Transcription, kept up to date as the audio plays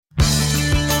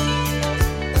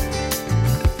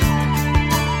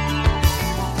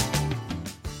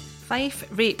Fife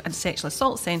Rape and Sexual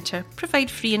Assault Centre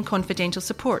provide free and confidential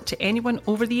support to anyone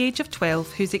over the age of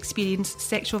 12 who's experienced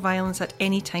sexual violence at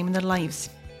any time in their lives.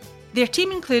 Their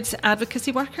team includes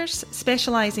advocacy workers,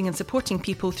 specialising in supporting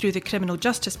people through the criminal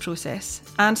justice process,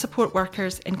 and support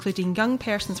workers, including young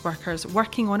persons workers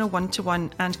working on a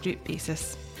one-to-one and group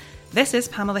basis. This is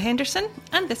Pamenla Henderson,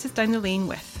 and this is Down the Lane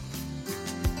With.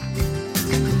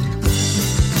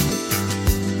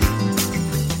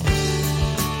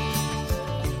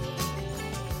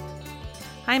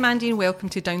 Hi Mandy, and welcome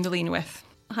to Down the Lane With.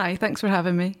 Hi, thanks for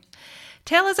having me.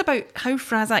 Tell us about how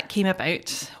FRASAC came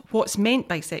about, what's meant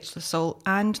by sexual assault,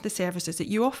 and the services that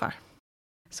you offer.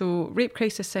 So, Rape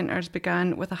Crisis Centres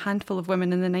began with a handful of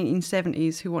women in the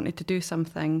 1970s who wanted to do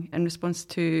something in response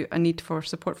to a need for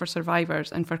support for survivors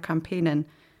and for campaigning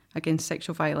against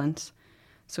sexual violence.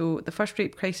 So, the first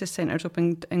Rape Crisis Centres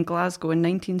opened in Glasgow in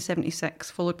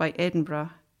 1976, followed by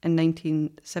Edinburgh in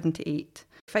 1978.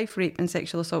 Fife Rape and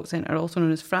Sexual Assault Centre, also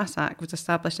known as FRASAC, was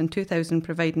established in 2000,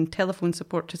 providing telephone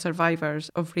support to survivors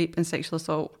of rape and sexual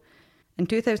assault. In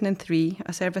 2003,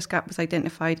 a service gap was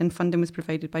identified and funding was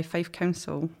provided by Fife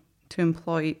Council to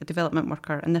employ a development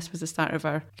worker, and this was the start of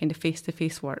our kind of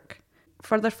face-to-face work.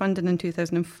 Further funding in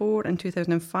 2004 and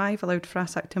 2005 allowed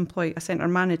FRASAC to employ a centre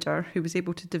manager who was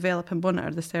able to develop and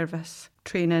monitor the service,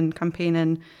 training,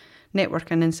 campaigning,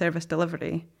 networking and service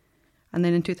delivery. And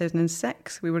then in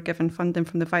 2006, we were given funding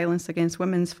from the Violence Against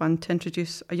Women's Fund to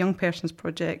introduce a young persons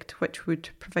project which would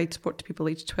provide support to people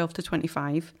aged 12 to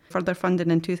 25. Further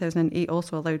funding in 2008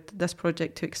 also allowed this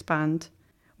project to expand.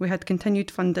 We had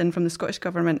continued funding from the Scottish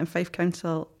Government and Fife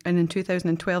Council, and in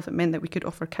 2012 it meant that we could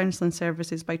offer counselling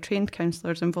services by trained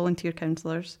counsellors and volunteer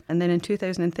counsellors. And then in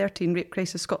 2013, Rape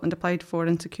Crisis Scotland applied for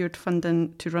and secured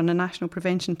funding to run a national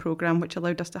prevention programme which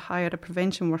allowed us to hire a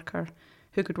prevention worker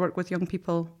who could work with young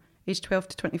people aged 12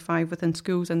 to 25 within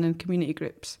schools and in community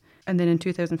groups. And then in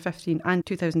 2015 and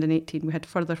 2018 we had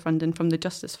further funding from the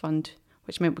Justice Fund,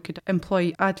 which meant we could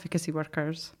employ advocacy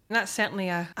workers. And that's certainly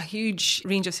a huge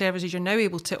range of services you're now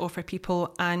able to offer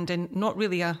people, and in not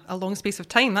really a long space of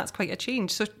time. That's quite a change.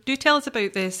 So do tell us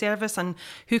about the service and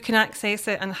who can access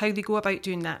it and how they go about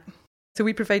doing that. So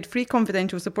we provide free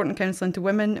confidential support and counselling to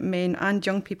women, men and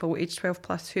young people aged 12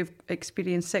 plus who have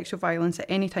experienced sexual violence at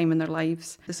any time in their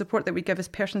lives. The support that we give is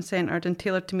person-centred and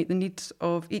tailored to meet the needs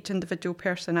of each individual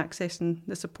person accessing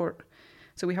the support.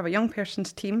 So we have a young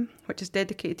persons team which is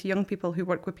dedicated to young people who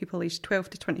work with people aged 12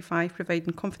 to 25,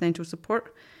 providing confidential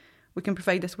support. We can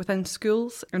provide this within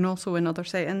schools and also in other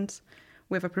settings.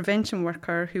 We have a prevention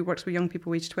worker who works with young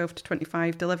people aged 12 to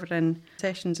 25, delivering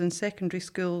sessions in secondary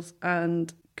schools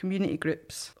and community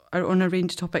groups on a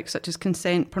range of topics such as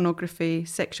consent, pornography,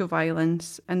 sexual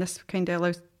violence, and this kind of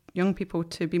allows young people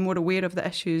to be more aware of the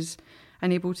issues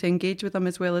and able to engage with them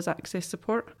as well as access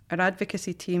support. Our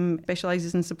advocacy team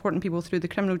specialises in supporting people through the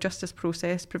criminal justice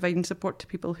process, providing support to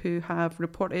people who have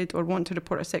reported or want to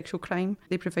report a sexual crime.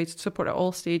 They provide support at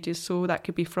all stages, so that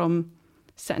could be from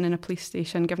sitting in a police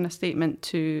station, giving a statement,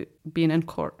 to being in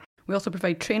court. We also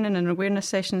provide training and awareness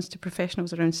sessions to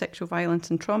professionals around sexual violence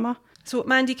and trauma. So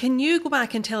Mandy, can you go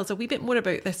back and tell us a wee bit more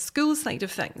about the school side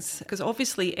of things? Because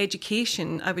obviously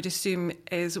education, I would assume,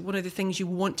 is one of the things you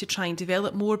want to try and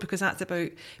develop more, because that's about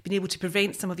being able to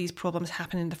prevent some of these problems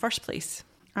happening in the first place.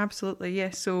 Absolutely,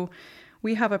 yes. So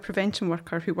we have a prevention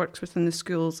worker who works within the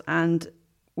schools, and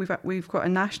we've got a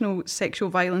national sexual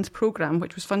violence programme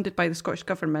which was funded by the Scottish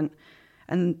Government,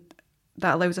 and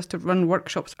that allows us to run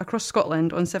workshops across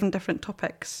Scotland on 7 different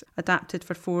topics adapted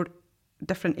for 4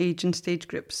 different age and stage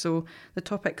groups. So the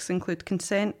topics include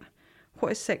consent,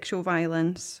 what is sexual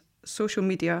violence, social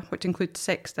media, which includes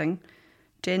sexting,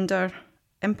 gender,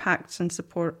 impacts and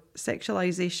support,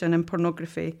 sexualisation and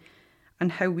pornography,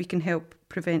 and how we can help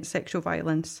prevent sexual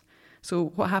violence.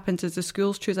 So what happens is the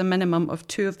schools choose a minimum of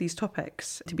 2 of these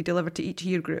topics to be delivered to each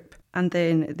year group, and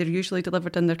then they're usually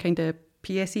delivered in their kind of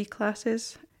PSE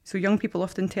classes. So young people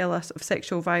often tell us of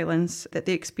sexual violence that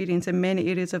they experience in many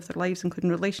areas of their lives,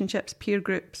 including relationships, peer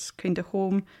groups, kind of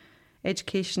home,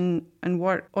 education and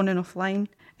work, on and offline.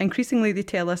 Increasingly they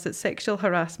tell us that sexual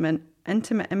harassment,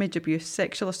 intimate image abuse,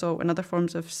 sexual assault and other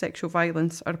forms of sexual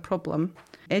violence are a problem.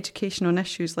 Education on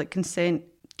issues like consent,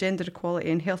 gender equality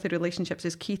and healthy relationships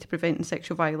is key to preventing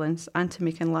sexual violence and to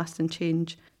making lasting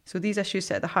change. So these issues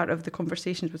sit at the heart of the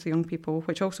conversations with the young people,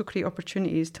 which also create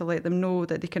opportunities to let them know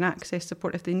that they can access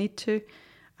support if they need to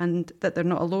and that they're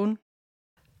not alone.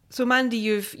 So Mandy,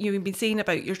 you've been saying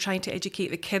about you're trying to educate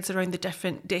the kids around the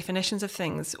different definitions of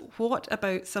things. What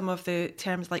about some of the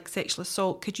terms like sexual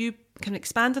assault? Can you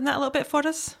expand on that a little bit for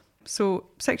us? So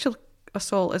sexual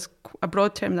assault is a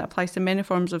broad term that applies to many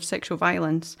forms of sexual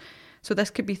violence. So this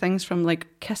could be things from like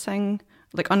kissing,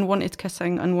 like unwanted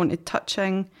kissing, unwanted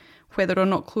touching, whether or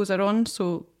not clothes are on,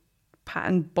 so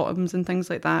patting bottoms and things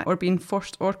like that, or being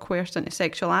forced or coerced into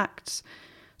sexual acts.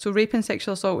 So rape and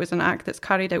sexual assault is an act that's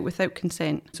carried out without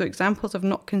consent. So examples of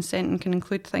not consenting can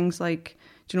include things like,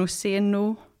 saying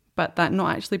no, but that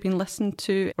not actually being listened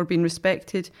to or being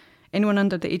respected. Anyone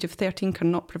under the age of 13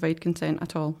 cannot provide consent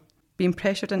at all. Being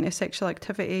pressured into sexual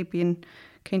activity, being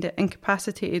kind of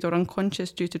incapacitated or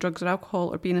unconscious due to drugs or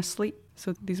alcohol, or being asleep.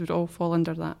 So these would all fall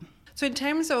under that. So in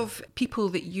terms of people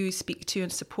that you speak to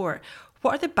and support,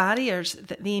 what are the barriers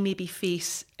that they maybe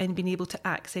face in being able to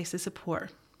access the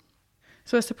support?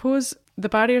 So I suppose the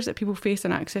barriers that people face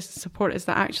in access to support is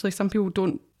that actually some people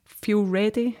don't feel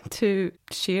ready to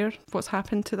share what's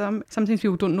happened to them. Sometimes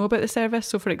people don't know about the service.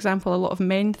 So for example, a lot of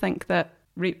men think that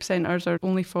rape centres are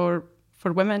only for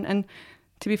women. And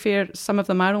to be fair, some of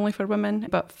them are only for women,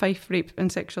 but Fife Rape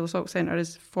and Sexual Assault Centre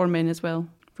is for men as well,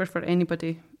 for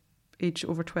anybody aged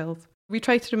over 12. We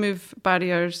try to remove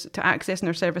barriers to accessing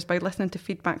our service by listening to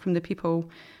feedback from the people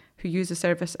who use the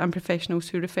service and professionals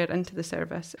who refer into the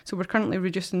service. So we're currently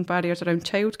reducing barriers around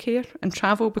childcare and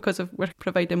travel because we're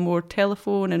providing more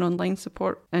telephone and online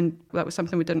support, and that was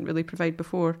something we didn't really provide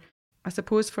before. I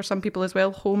suppose for some people as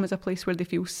well, home is a place where they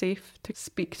feel safe to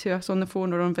speak to us on the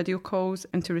phone or on video calls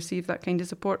and to receive that kind of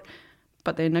support.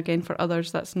 But then again, for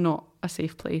others, that's not a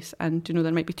safe place. And,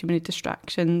 there might be too many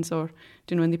distractions or,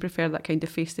 and they prefer that kind of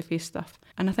face-to-face stuff.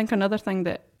 And I think another thing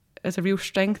that is a real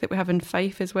strength that we have in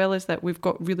Fife as well is that we've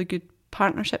got really good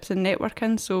partnerships and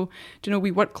networking. So, we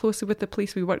work closely with the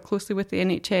police, we work closely with the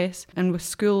NHS and with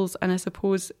schools. And I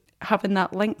suppose having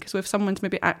that link, so if someone's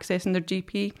maybe accessing their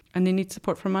GP and they need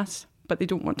support from us, but they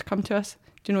don't want to come to us,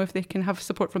 if they can have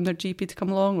support from their GP to come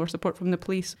along or support from the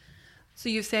police. So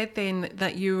you've said then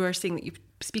that you were saying that you're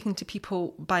speaking to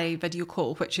people by video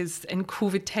call, which is in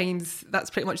COVID times, that's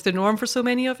pretty much the norm for so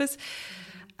many of us.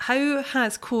 How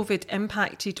has COVID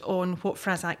impacted on what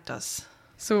FRASAC does?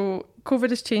 So COVID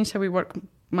has changed how we work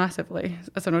massively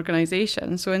as an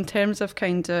organisation. So in terms of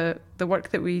kind of the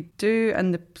work that we do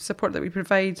and the support that we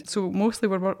provide, so mostly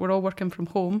we're all working from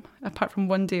home, apart from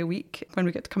one day a week when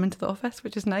we get to come into the office,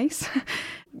 which is nice.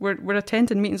 We're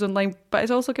attending meetings online, but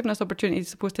it's also given us opportunities,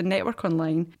 I suppose, to network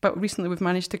online. But recently we've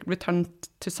managed to return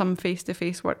to some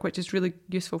face-to-face work, which is really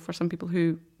useful for some people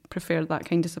who prefer that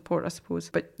kind of support, I suppose.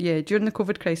 But yeah, during the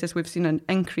COVID crisis, we've seen an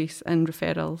increase in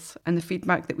referrals, and the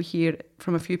feedback that we hear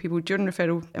from a few people during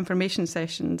referral information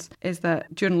sessions is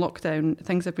that during lockdown,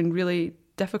 things have been really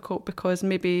difficult because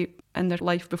maybe in their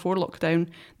life before lockdown,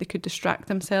 they could distract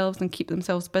themselves and keep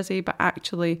themselves busy, but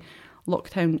actually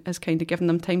lockdown has kind of given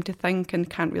them time to think and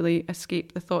can't really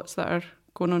escape the thoughts that are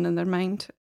going on in their mind.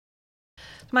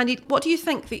 Mandy, what do you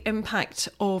think the impact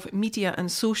of media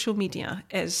and social media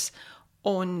is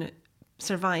on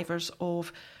survivors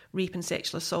of rape and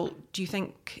sexual assault? Do you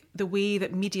think the way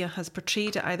that media has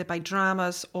portrayed it, either by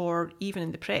dramas or even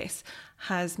in the press,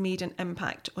 has made an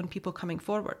impact on people coming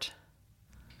forward?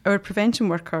 Our prevention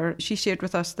worker, she shared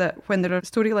with us that when there are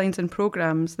storylines and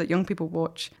programmes that young people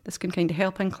watch, this can kind of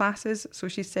help in classes. So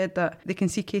she said that they can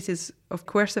see cases of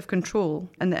coercive control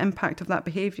and the impact of that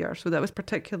behaviour. So that was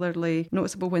particularly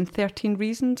noticeable when 13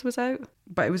 Reasons was out.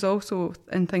 But it was also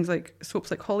in things like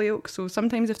soaps like Hollyoaks. So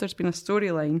sometimes if there's been a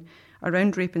storyline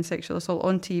around rape and sexual assault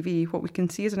on TV, what we can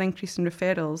see is an increase in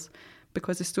referrals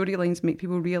because the storylines make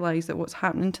people realise that what's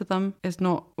happening to them is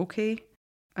not okay.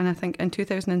 And I think in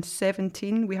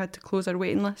 2017 we had to close our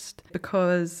waiting list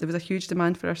because there was a huge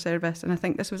demand for our service. And I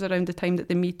think this was around the time that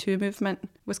the Me Too movement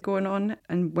was going on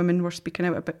and women were speaking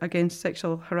out against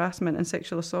sexual harassment and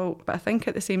sexual assault. But I think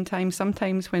at the same time,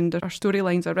 sometimes when there are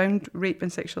storylines around rape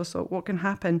and sexual assault, what can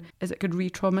happen is it could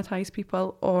re-traumatise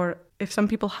people, or if some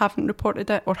people haven't reported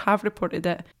it or have reported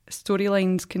it,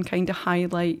 storylines can kind of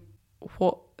highlight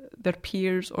what their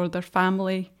peers or their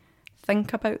family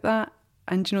think about that.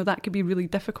 And, that could be really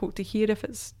difficult to hear if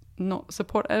it's not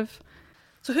supportive.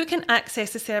 So who can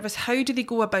access the service? How do they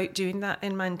go about doing that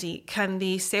in Mandy? Can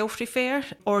they self-refer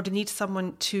or do they need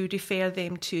someone to refer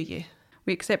them to you?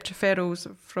 We accept referrals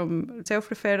from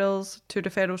self-referrals to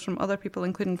referrals from other people,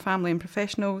 including family and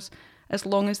professionals, as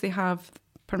long as they have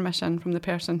permission from the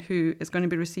person who is going to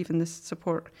be receiving this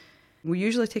support. We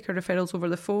usually take our referrals over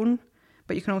the phone,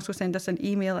 but you can also send us an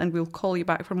email and we'll call you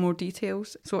back for more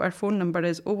details. So our phone number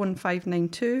is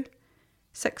 01592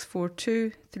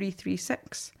 642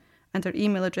 336 and our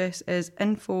email address is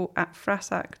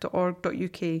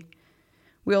info@frasac.org.uk.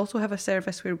 We also have a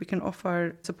service where we can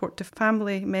offer support to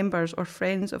family members or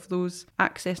friends of those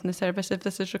accessing the service if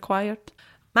this is required.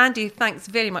 Mandy, thanks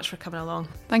very much for coming along.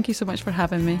 Thank you so much for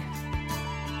having me.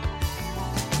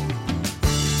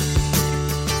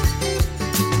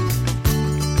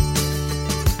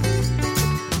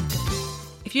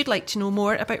 If you'd like to know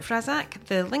more about FRASAC,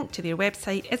 the link to their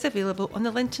website is available on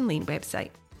the Linton Lane website.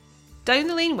 Down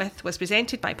the Lane With was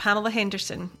presented by Pamenla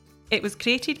Henderson. It was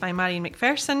created by Mandy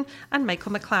Ferguson and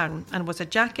Michael McLaren and was a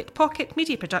jacket pocket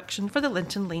media production for the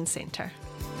Linton Lane Centre.